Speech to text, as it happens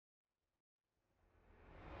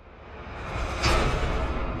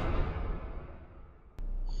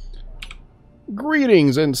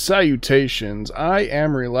Greetings and salutations. I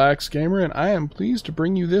am Relax Gamer, and I am pleased to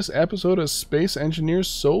bring you this episode of Space Engineers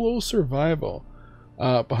Solo Survival.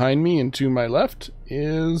 Behind me and to my left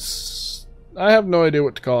is... I have no idea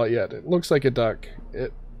what to call it yet. It looks like a duck.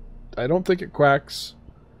 I don't think it quacks,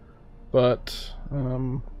 but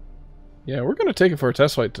yeah, we're gonna take it for a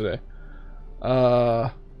test flight today.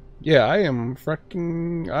 Yeah, I'm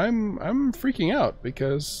freaking out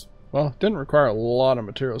because, well, it didn't require a lot of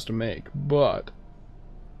materials to make, but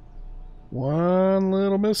one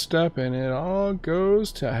little misstep and it all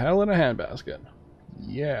goes to hell in a handbasket.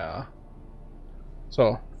 Yeah.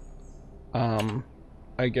 So,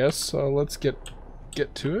 I guess let's get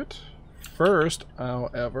to it. First,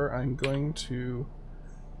 however, I'm going to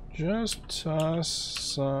just toss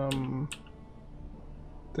some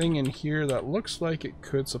thing in here that looks like it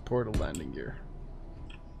could support a landing gear.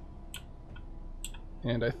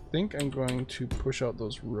 And I think I'm going to push out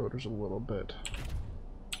those rotors a little bit.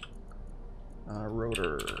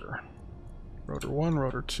 Rotor 1,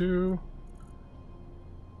 rotor 2.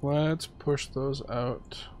 Let's push those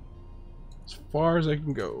out as far as I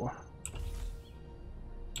can go,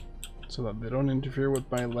 so that they don't interfere with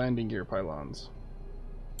my landing gear pylons.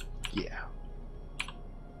 Yeah.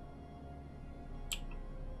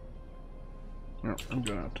 Oh, I'm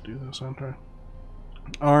gonna have to do this, aren't I?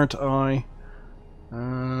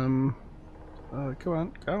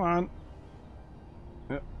 Come on.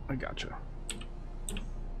 Yep, I gotcha.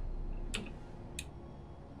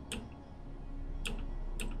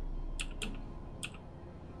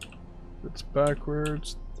 It's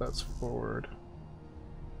backwards, that's forward.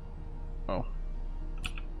 Oh.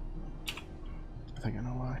 I think I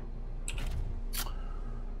know why.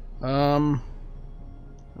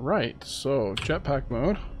 Right, so jetpack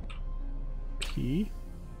mode. P.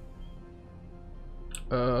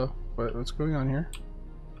 What's going on here?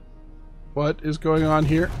 What is going on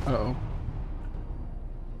here? Uh-oh.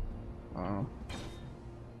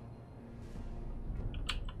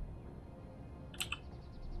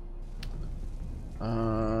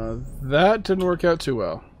 That didn't work out too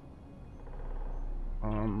well.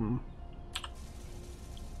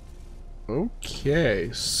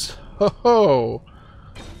 Okay, so...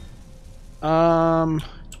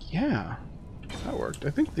 yeah, that worked. I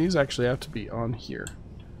think these actually have to be on here.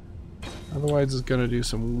 Otherwise it's gonna do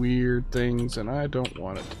some weird things, and I don't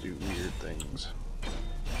want it to do weird things.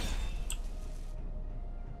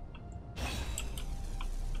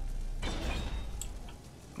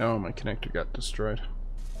 Oh, my connector got destroyed.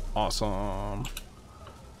 Awesome.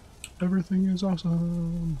 Everything is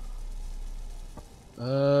awesome.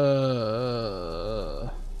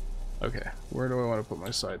 Okay, where do I want to put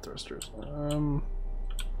my side thrusters?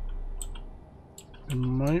 I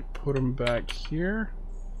might put them back here.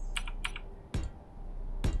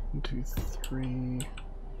 1, 2, 3.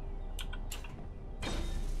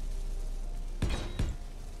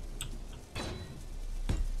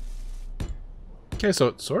 Okay, so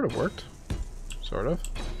it sort of worked. Sort of.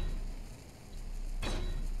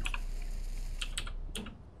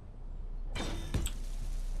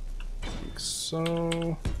 Like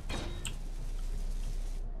so.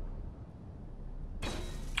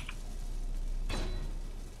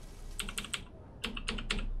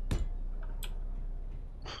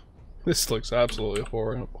 This looks absolutely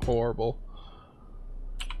horrible.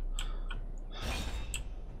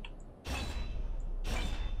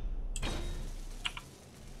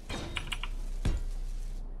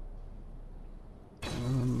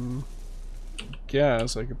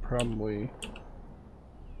 Guess I could probably...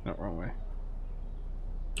 No, wrong way.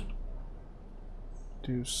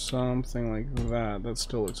 Do something like that. That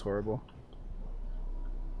still looks horrible.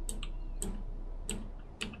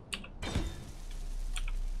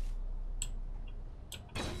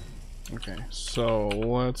 Okay, so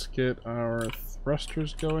let's get our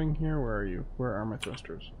thrusters going here. Where are you? Where are my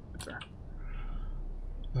thrusters? Right there.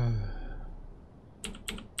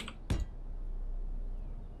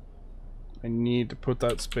 I need to put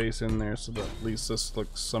that space in there so that at least this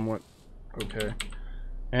looks somewhat okay.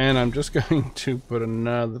 And I'm just going to put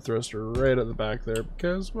another thruster right at the back there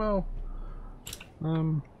because, well,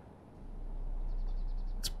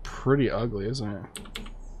 it's pretty ugly, isn't it?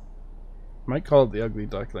 Might call it the ugly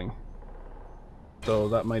duckling. Though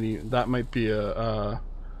that might be an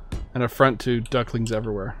affront to ducklings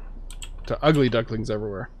everywhere, to ugly ducklings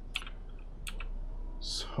everywhere.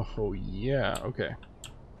 So yeah, okay.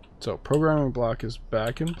 So programming block is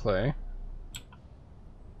back in play.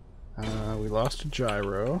 We lost a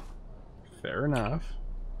gyro. Fair enough.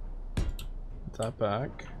 Put that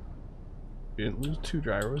back. We didn't lose 2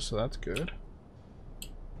 gyros, so that's good.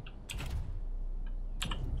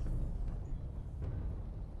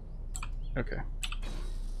 Okay.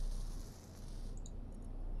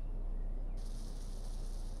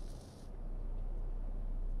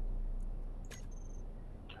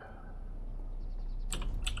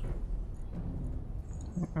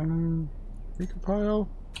 Recompile.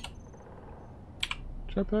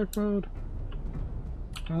 Jetpack mode.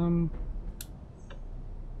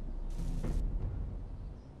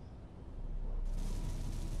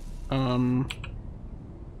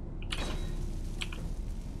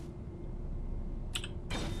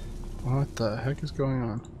 What the heck is going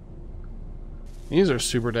on? These are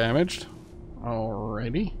super damaged.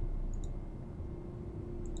 Alrighty.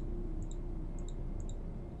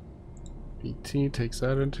 BT takes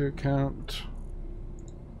that into account.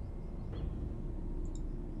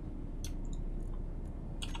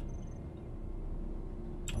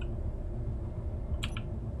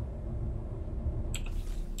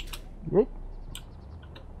 Whoop.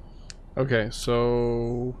 Okay,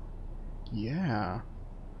 so yeah.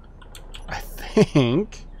 I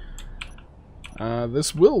think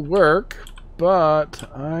this will work, but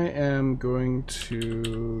I am going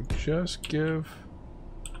to just give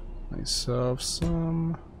myself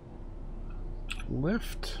some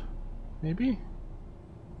lift, maybe?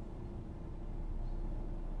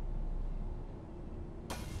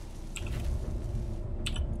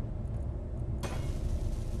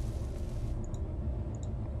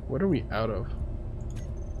 What are we out of?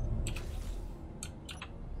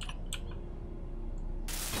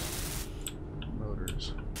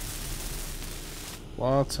 Motors.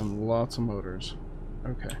 Lots and lots of motors.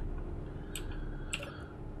 Okay.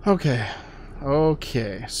 Okay.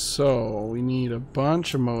 Okay, so we need a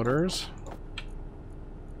bunch of motors.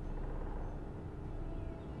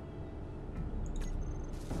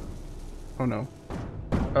 Oh no.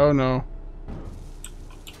 Oh no.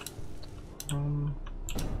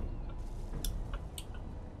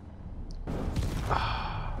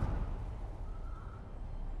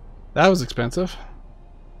 That was expensive.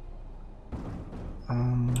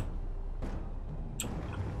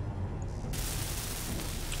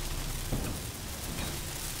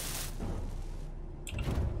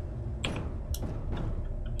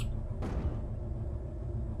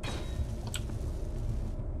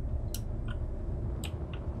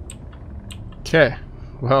 Okay,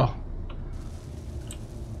 well,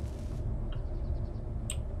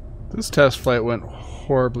 this test flight went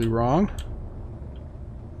horribly wrong.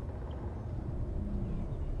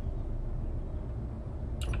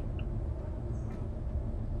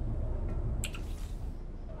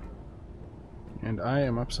 And I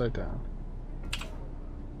am upside down.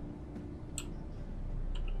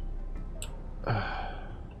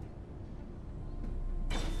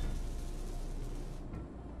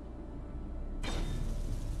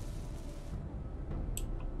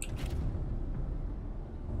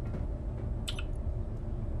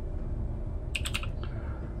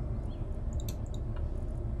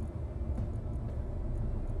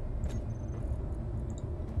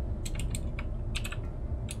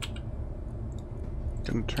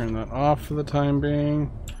 Gonna turn that off for the time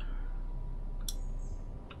being.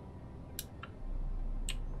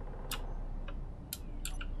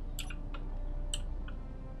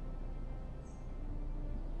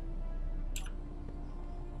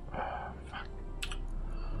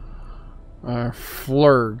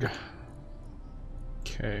 Flurg.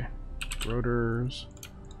 Okay. Rotors.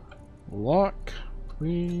 Lock,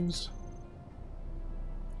 please.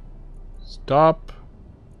 Stop.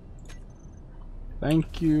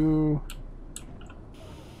 Thank you.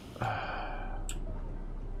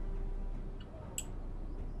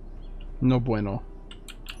 No bueno.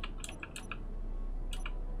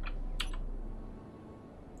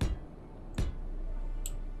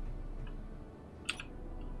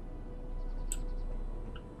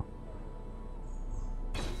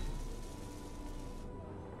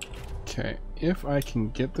 Okay, if I can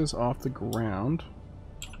get this off the ground.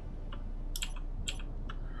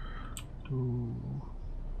 Ooh.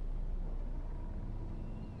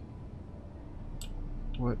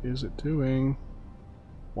 What is it doing?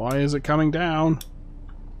 Why is it coming down?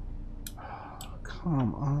 Oh,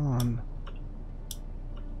 come on.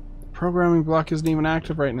 The programming block isn't even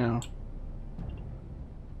active right now.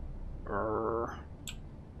 Urgh.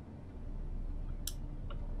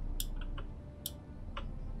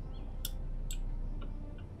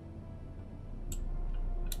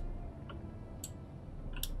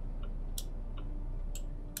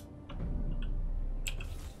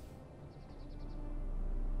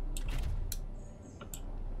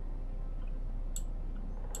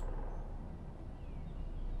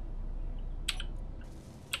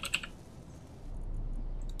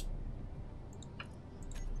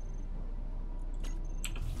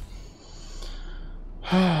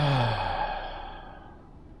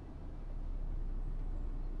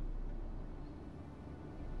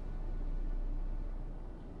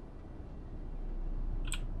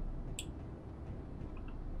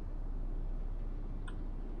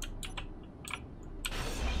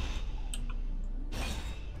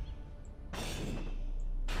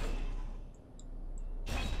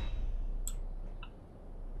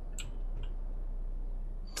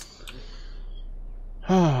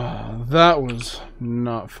 That was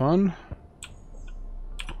not fun.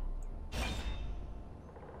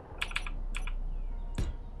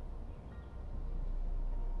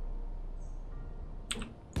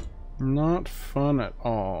 Not fun at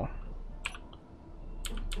all.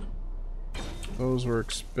 Those were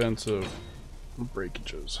expensive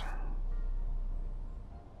breakages.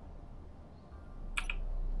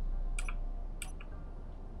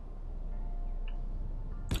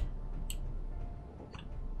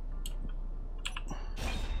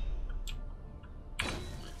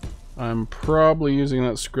 I'm probably using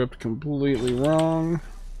that script completely wrong.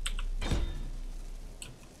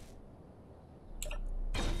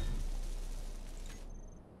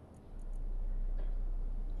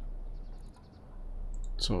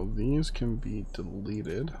 So these can be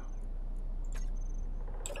deleted.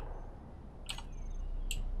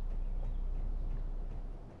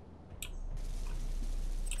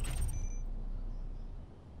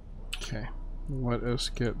 Okay, let us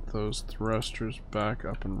get those thrusters back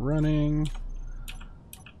up and running.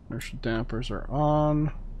 Inertia dampers are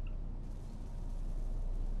on.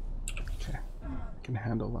 Okay, I can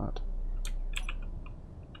handle that.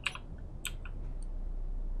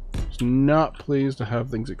 Not pleased to have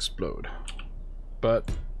things explode, but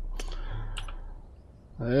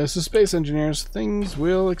this is Space Engineers. Things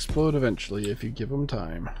will explode eventually if you give them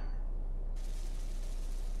time.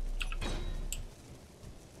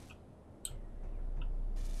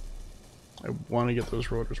 I want to get those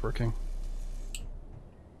rotors working.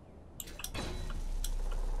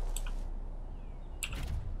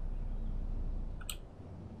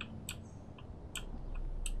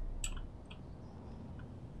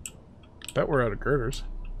 Bet we're out of girders.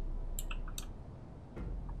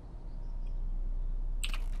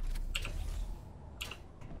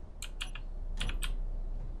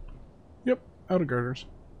 Yep, out of girders.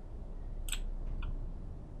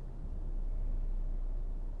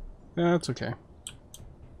 That's okay.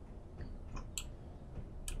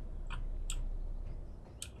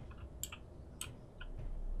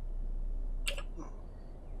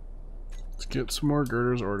 Let's get some more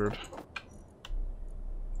girders ordered.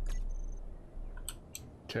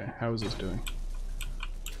 Okay, how is this doing?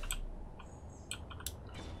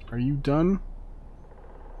 Are you done?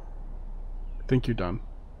 I think you're done.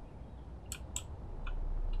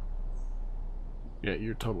 Yeah,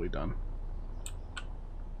 you're totally done.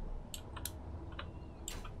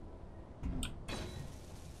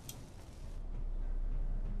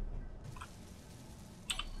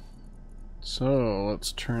 So,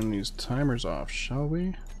 let's turn these timers off, shall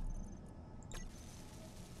we?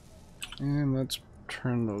 And let's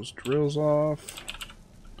turn those drills off.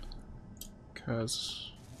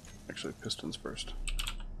 Because, actually, pistons first.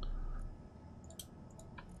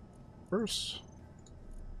 Reverse.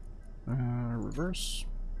 Reverse.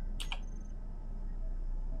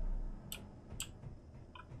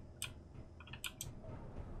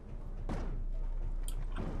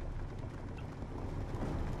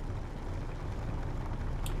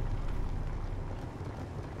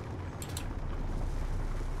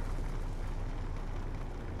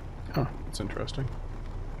 Huh, that's interesting.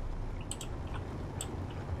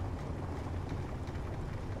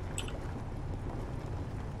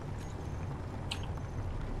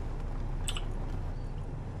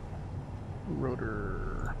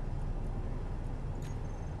 Rotor.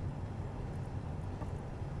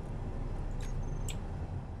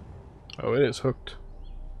 Oh, it is hooked.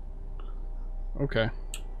 Okay,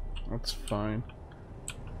 that's fine.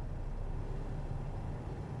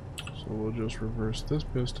 So we'll just reverse this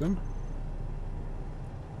piston.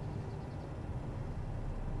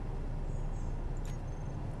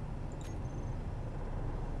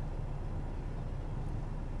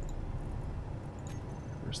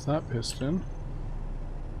 Reverse that piston.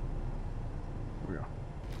 There we go.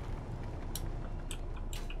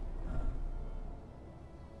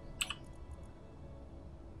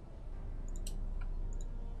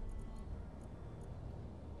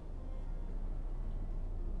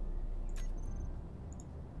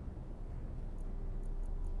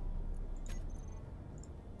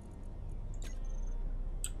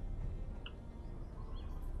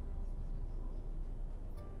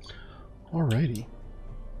 Alrighty.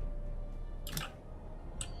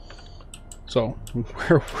 So,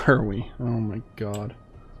 where were we? Oh my god.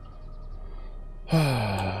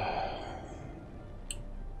 I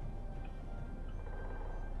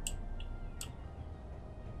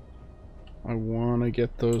want to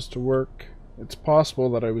get those to work. It's possible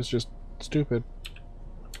that I was just stupid.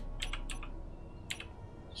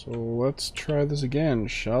 So let's try this again,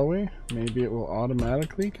 shall we? Maybe it will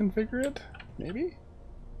automatically configure it? Maybe?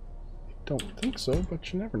 It don't think so,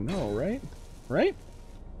 but you never know, right? Right?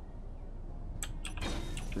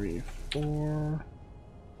 3, 4.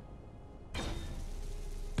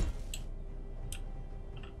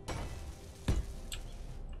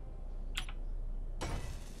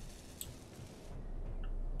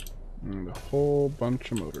 And a whole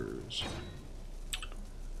bunch of motors.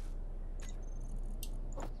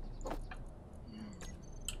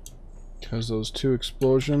 Because those 2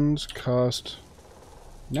 explosions cost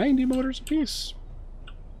 90 motors apiece.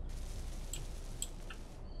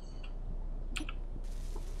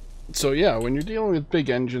 So yeah, when you're dealing with big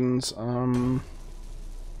engines, don't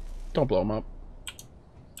blow them up.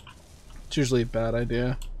 It's usually a bad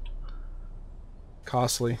idea.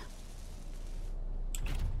 Costly.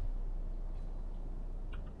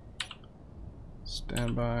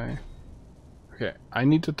 Stand by. Okay, I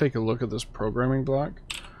need to take a look at this programming block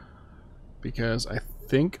because I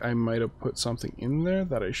think I might have put something in there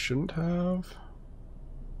that I shouldn't have.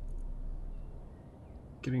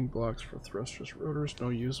 Getting blocks for thrusters, rotors, no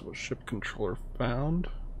usable ship controller found.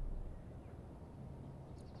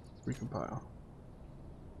 Recompile.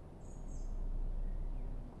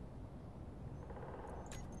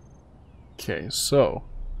 Okay, so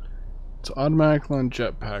it's automatically on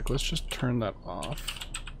jetpack. Let's just turn that off.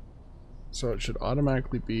 So it should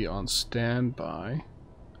automatically be on standby.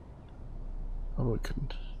 Oh, it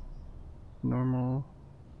couldn't. Normal.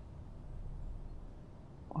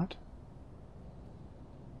 What?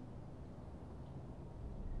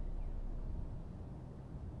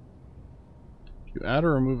 If you add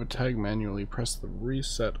or remove a tag manually, press the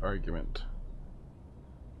reset argument.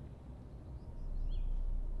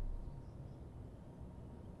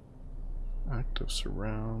 Active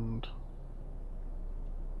surround.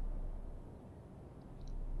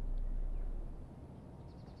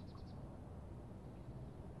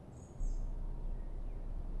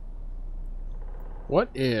 What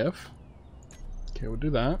if... Okay, we'll do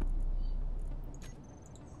that.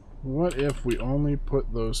 What if we only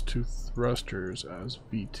put those 2 thrusters as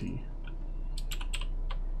VT?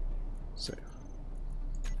 Save.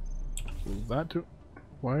 Will that do...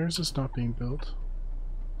 Why is this not being built?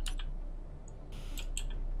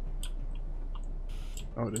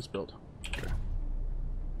 Oh, it is built. Okay.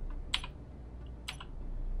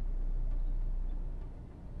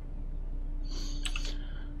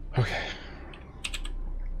 Okay.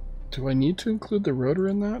 Do I need to include the rotor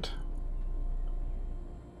in that?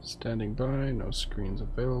 Standing by, no screens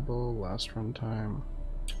available, last runtime.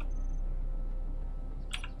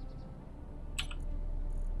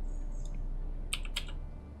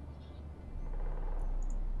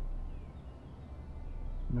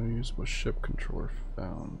 No usable ship controller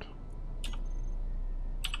found.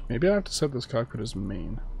 Maybe I have to set this cockpit as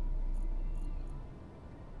main.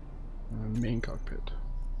 Main cockpit.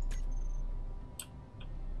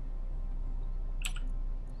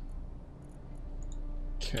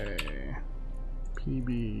 Okay.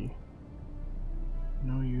 PB.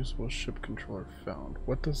 No usable ship controller found.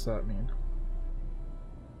 What does that mean?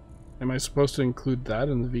 Am I supposed to include that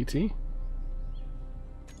in the VT?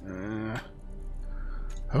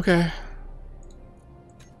 Okay.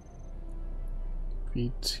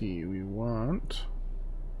 VT, we want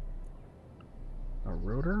a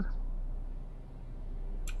rotor.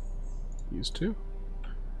 These 2.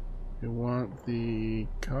 We want the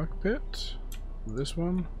cockpit. This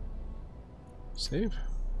one. Save.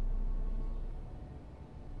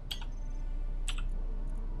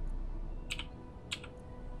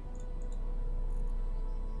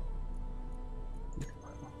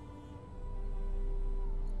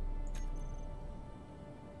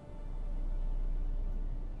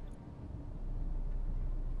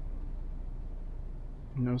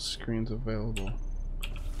 No screens available.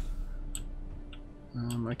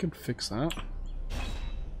 I can fix that.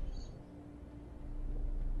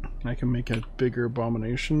 I can make a bigger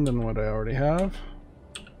abomination than what I already have.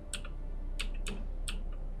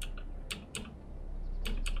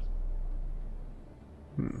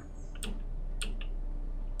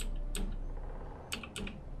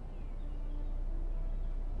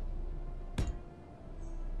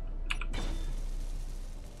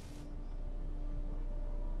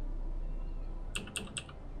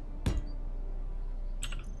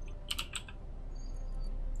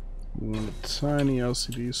 We want a tiny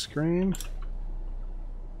LCD screen.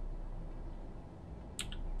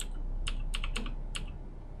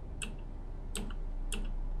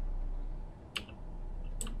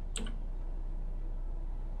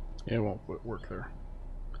 It won't work there.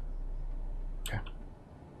 Okay.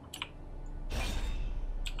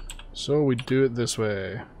 So we do it this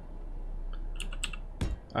way.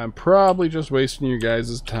 I'm probably just wasting you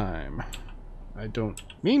guys' time. I don't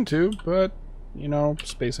mean to, but, you know,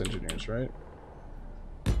 space engineers, right?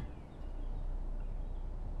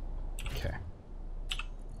 Okay.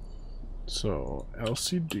 So,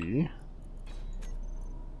 LCD.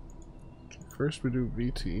 First we do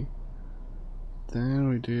VT. Then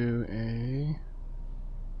we do a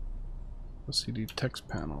LCD text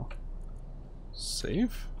panel.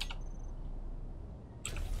 Save?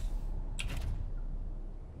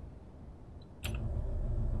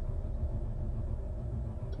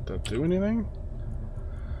 Did that do anything?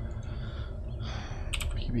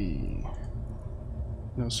 PB.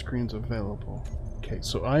 No screens available. Okay,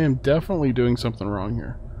 so I am definitely doing something wrong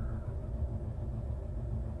here.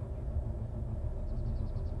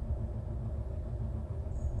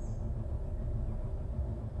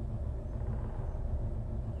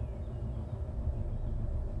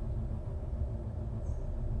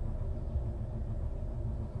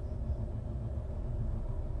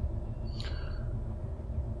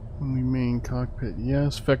 Only main cockpit,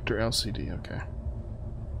 yes. Vector LCD, okay.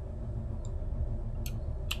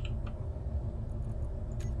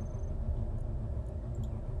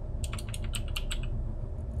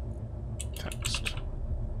 Text.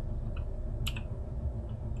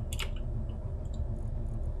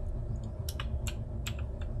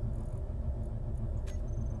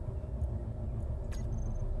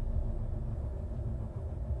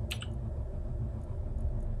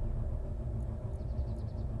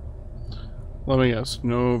 Let me guess.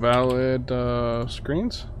 No valid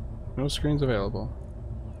screens? No screens available.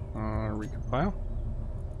 Recompile.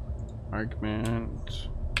 Argument.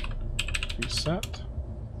 Reset.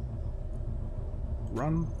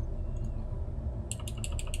 Run.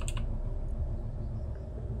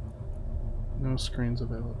 No screens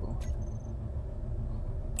available.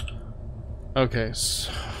 Okay,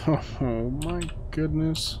 so oh my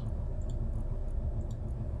goodness.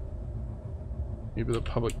 Maybe the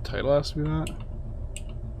public title has to be that?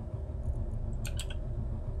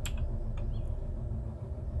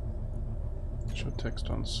 Show text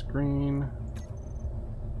on screen.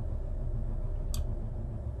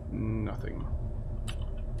 Nothing.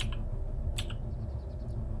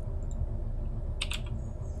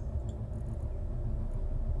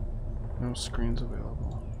 No screens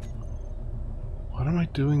available. What am I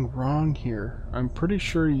doing wrong here? I'm pretty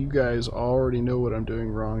sure you guys already know what I'm doing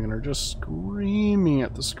wrong and are just screaming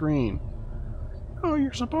at the screen. Oh,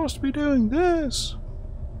 you're supposed to be doing this!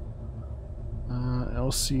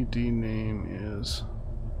 LCD name is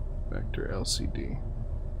Vector LCD.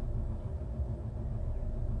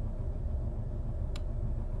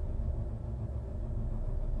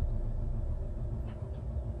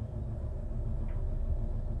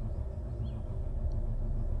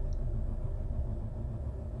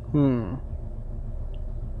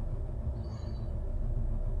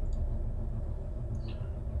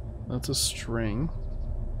 That's a string.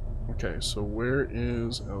 Okay, so where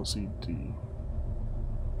is LCD?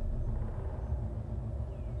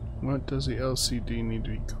 What does the LCD need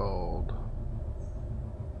to be called?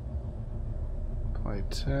 Apply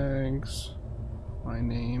tags. My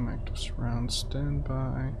name, active surround,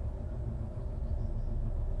 standby.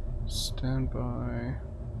 Standby.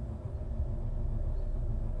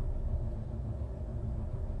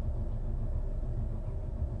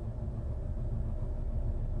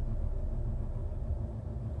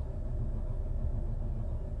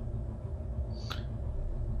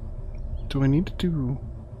 Do I need to do...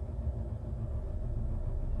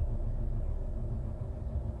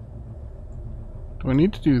 Do I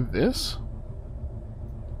need to do this?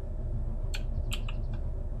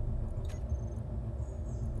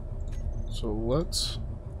 So let's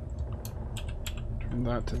turn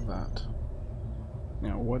that to that.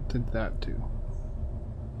 Now what did that do?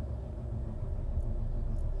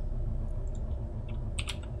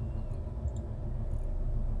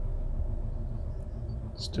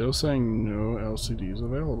 Still saying no LCDs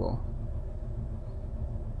available.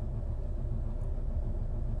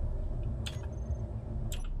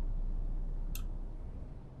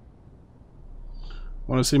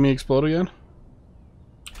 Want to see me explode again?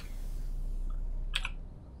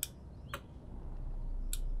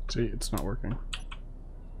 See, it's not working.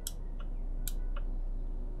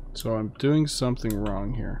 So I'm doing something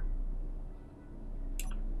wrong here.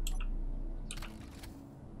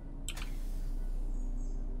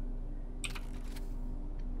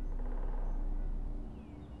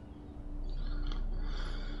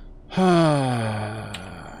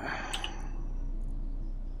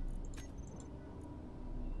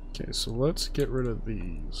 Okay, so let's get rid of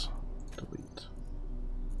these. Delete.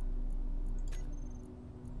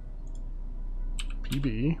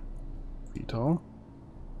 PB. VTOL.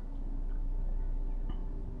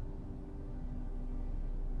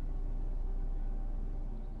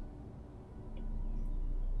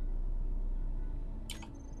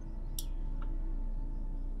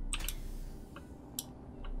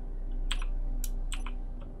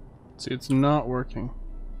 See, it's not working.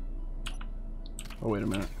 Oh, wait a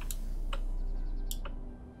minute.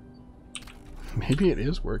 Maybe it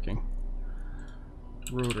is working.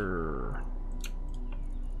 Rotor.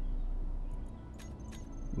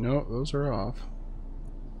 No, those are off.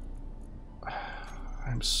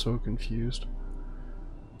 I'm so confused.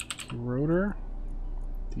 Rotor.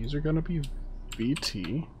 These are gonna be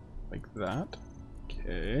VT, like that.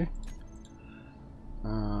 Okay.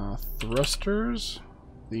 Thrusters.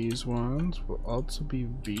 These ones will also be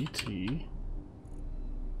VT.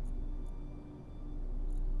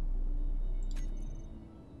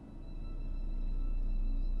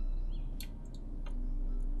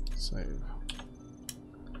 Save.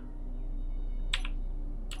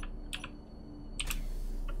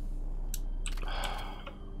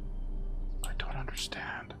 I don't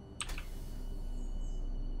understand.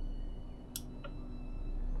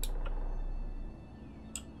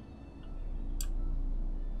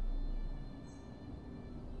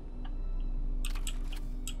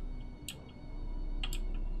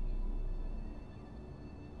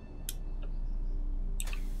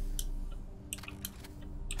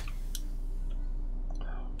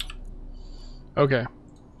 Okay.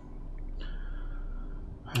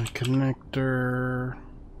 Connector.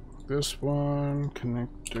 This one.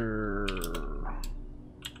 Connector.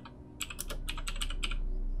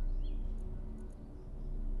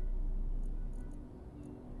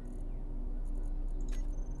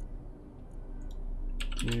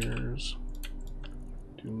 Gears.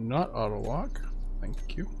 Do not auto lock.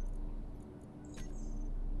 Thank you.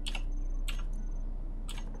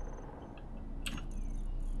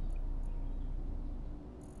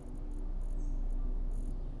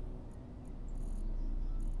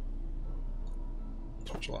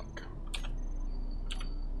 Touch lock.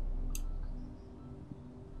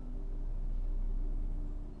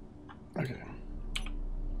 Okay.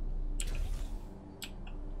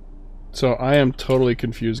 So I am totally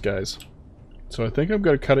confused, guys. So I think I'm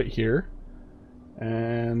going to cut it here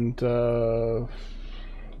and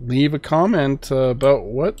leave a comment about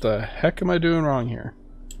what the heck am I doing wrong here.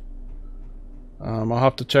 I'll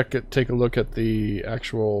have to take a look at the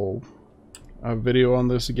actual video on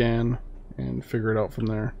this again and figure it out from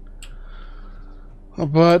there.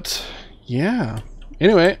 But yeah.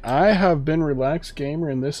 Anyway, I have been Relaxed Gamer,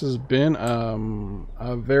 and this has been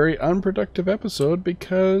a very unproductive episode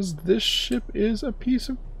because this ship is a piece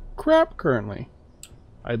of crap currently.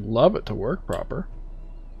 I'd love it to work proper.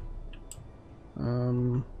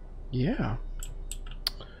 Yeah.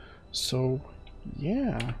 So,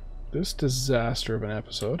 yeah. This disaster of an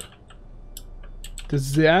episode.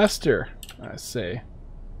 Disaster, I say.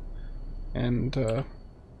 And, okay.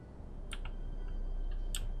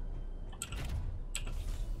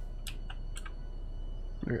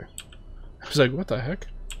 I was like, what the heck?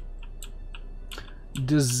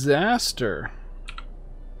 Disaster.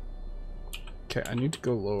 Okay, I need to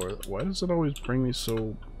go lower. Why does it always bring me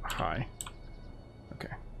so high?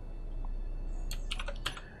 Okay.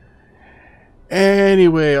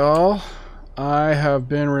 Anyway, all, I have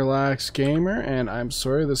been Relaxed Gamer, and I'm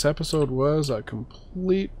sorry this episode was a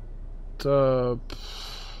complete, I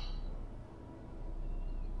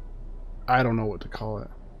don't know what to call it.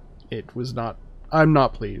 It was not, I'm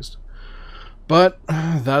not pleased. But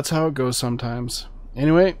that's how it goes sometimes.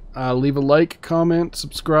 Anyway, leave a like, comment,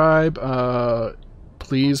 subscribe.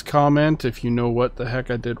 Please comment if you know what the heck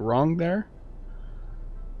I did wrong there.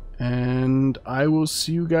 And I will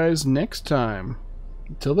see you guys next time.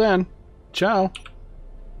 Until then, ciao.